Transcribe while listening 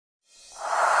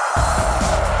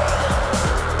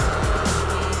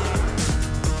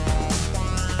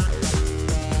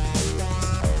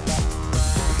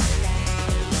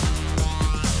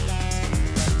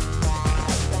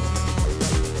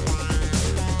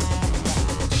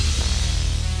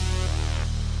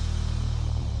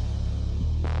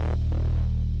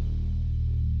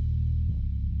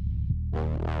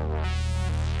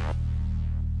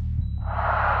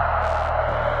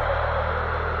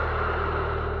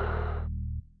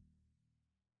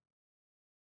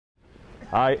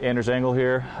Hi, Anders Engel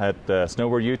here at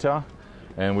Snowboard Utah,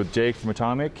 and with Jake from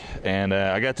Atomic. And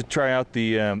I got to try out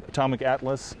the Atomic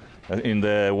Atlas in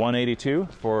the 182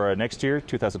 for next year,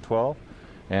 2012.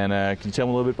 And can you tell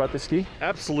me a little bit about this ski?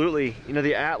 Absolutely. You know,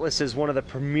 the Atlas is one of the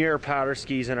premier powder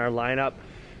skis in our lineup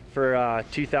for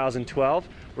 2012.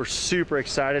 We're super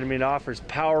excited. I mean, it offers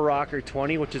Power Rocker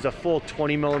 20, which is a full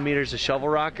 20 millimeters of shovel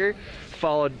rocker,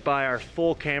 followed by our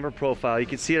full camber profile. You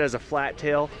can see it as a flat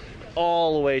tail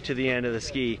all the way to the end of the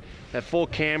ski. That full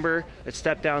camber, that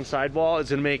step down sidewall is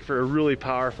going to make for a really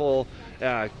powerful,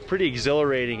 pretty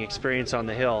exhilarating experience on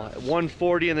the hill.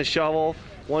 140 in the shovel,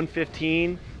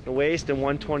 115 the waist, and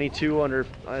 122 under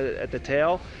at the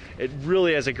tail. It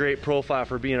really has a great profile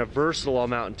for being a versatile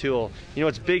mountain tool. You know,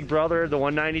 its big brother, the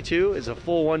 192, is a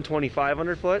full 125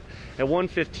 underfoot, and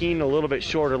 115 a little bit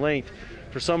shorter length.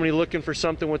 For somebody looking for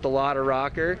something with a lot of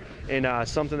rocker and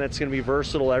something that's going to be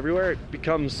versatile everywhere, it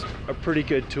becomes a pretty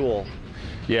good tool.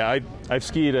 Yeah, I've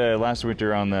skied last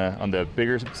winter on the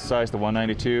bigger size, the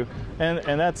 192,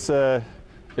 and that's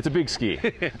it's a big ski.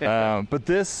 But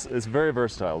this is very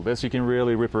versatile. This you can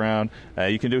really rip around.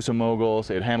 You can do some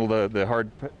moguls. It handled the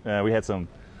hard. We had some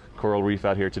coral reef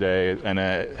out here today, and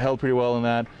it held pretty well in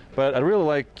that. But I really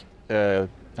like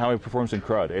how it performs in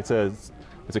crud.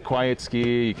 It's a quiet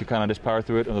ski. You can kind of just power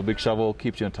through it, and the big shovel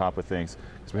keeps you on top of things.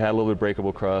 So we had a little bit of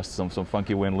breakable crust, some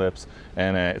funky wind lips,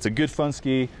 and it's a good fun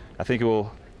ski. I think it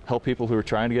will help people who are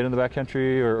trying to get in the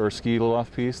backcountry or ski a little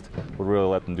off-piste. We'll really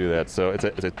let them do that. So it's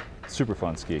a super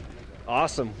fun ski.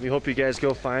 Awesome. We hope you guys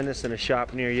go find this in a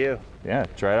shop near you. Yeah,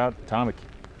 try it out. Atomic.